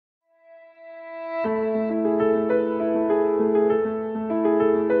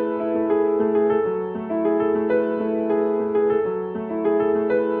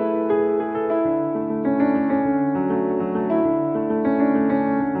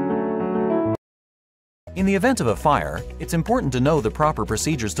In the event of a fire, it's important to know the proper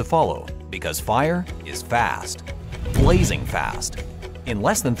procedures to follow because fire is fast, blazing fast. In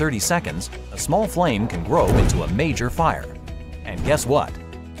less than 30 seconds, a small flame can grow into a major fire. And guess what?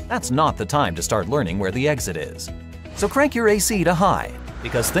 That's not the time to start learning where the exit is. So crank your AC to high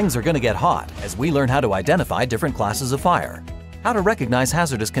because things are going to get hot as we learn how to identify different classes of fire, how to recognize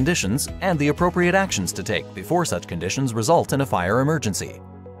hazardous conditions, and the appropriate actions to take before such conditions result in a fire emergency,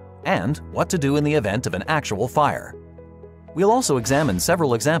 and what to do in the event of an actual fire. We'll also examine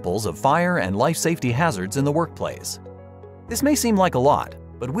several examples of fire and life safety hazards in the workplace. This may seem like a lot,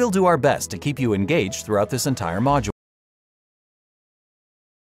 but we'll do our best to keep you engaged throughout this entire module.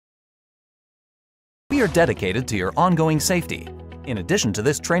 We are dedicated to your ongoing safety. In addition to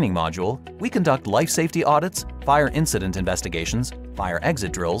this training module, we conduct life safety audits, fire incident investigations, fire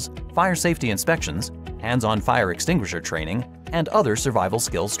exit drills, fire safety inspections, hands-on fire extinguisher training, and other survival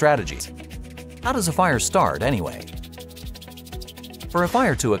skills strategies. How does a fire start anyway? For a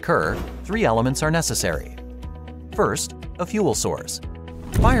fire to occur, 3 elements are necessary. First, a fuel source.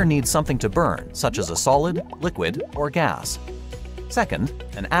 Fire needs something to burn, such as a solid, liquid, or gas. Second,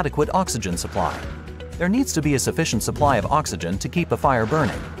 an adequate oxygen supply. There needs to be a sufficient supply of oxygen to keep a fire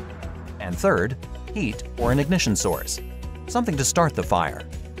burning. And third, heat or an ignition source, something to start the fire.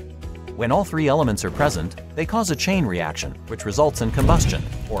 When all 3 elements are present, they cause a chain reaction, which results in combustion,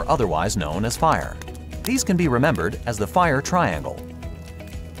 or otherwise known as fire. These can be remembered as the fire triangle.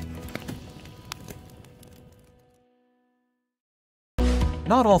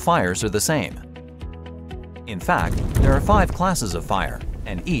 Not all fires are the same. In fact, there are 5 classes of fire,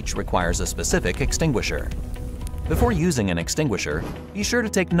 and each requires a specific extinguisher. Before using an extinguisher, be sure to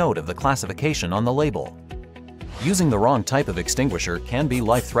take note of the classification on the label. Using the wrong type of extinguisher can be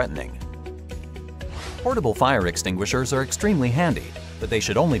life-threatening. Portable fire extinguishers are extremely handy, but they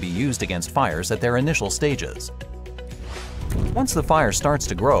should only be used against fires at their initial stages. Once the fire starts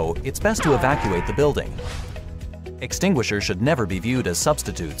to grow, it's best to evacuate the building. Extinguishers should never be viewed as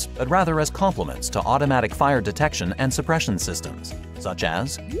substitutes, but rather as complements to automatic fire detection and suppression systems, such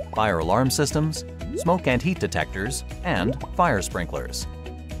as fire alarm systems, smoke and heat detectors, and fire sprinklers.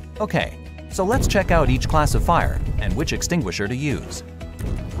 Okay, so let's check out each class of fire and which extinguisher to use.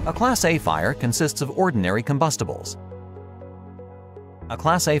 A Class A fire consists of ordinary combustibles. A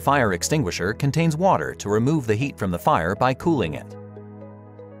Class A fire extinguisher contains water to remove the heat from the fire by cooling it.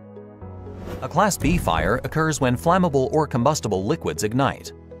 A Class B fire occurs when flammable or combustible liquids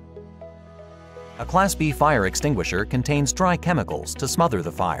ignite. A Class B fire extinguisher contains dry chemicals to smother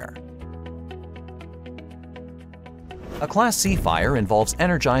the fire. A Class C fire involves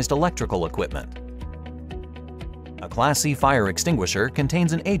energized electrical equipment. A Class C fire extinguisher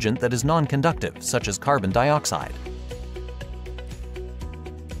contains an agent that is non-conductive, such as carbon dioxide.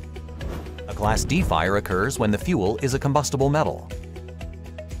 A Class D fire occurs when the fuel is a combustible metal.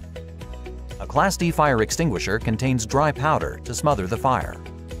 A Class D fire extinguisher contains dry powder to smother the fire.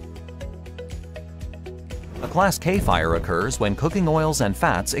 A Class K fire occurs when cooking oils and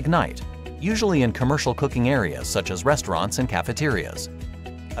fats ignite, usually in commercial cooking areas such as restaurants and cafeterias.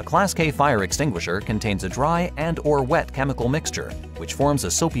 A Class K fire extinguisher contains a dry and/or wet chemical mixture, which forms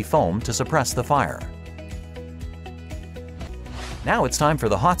a soapy foam to suppress the fire. Now it's time for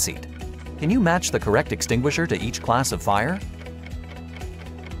the hot seat. Can you match the correct extinguisher to each class of fire?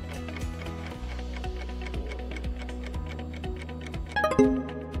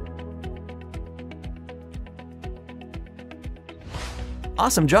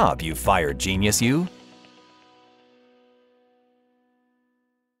 Awesome job, you fire genius, you!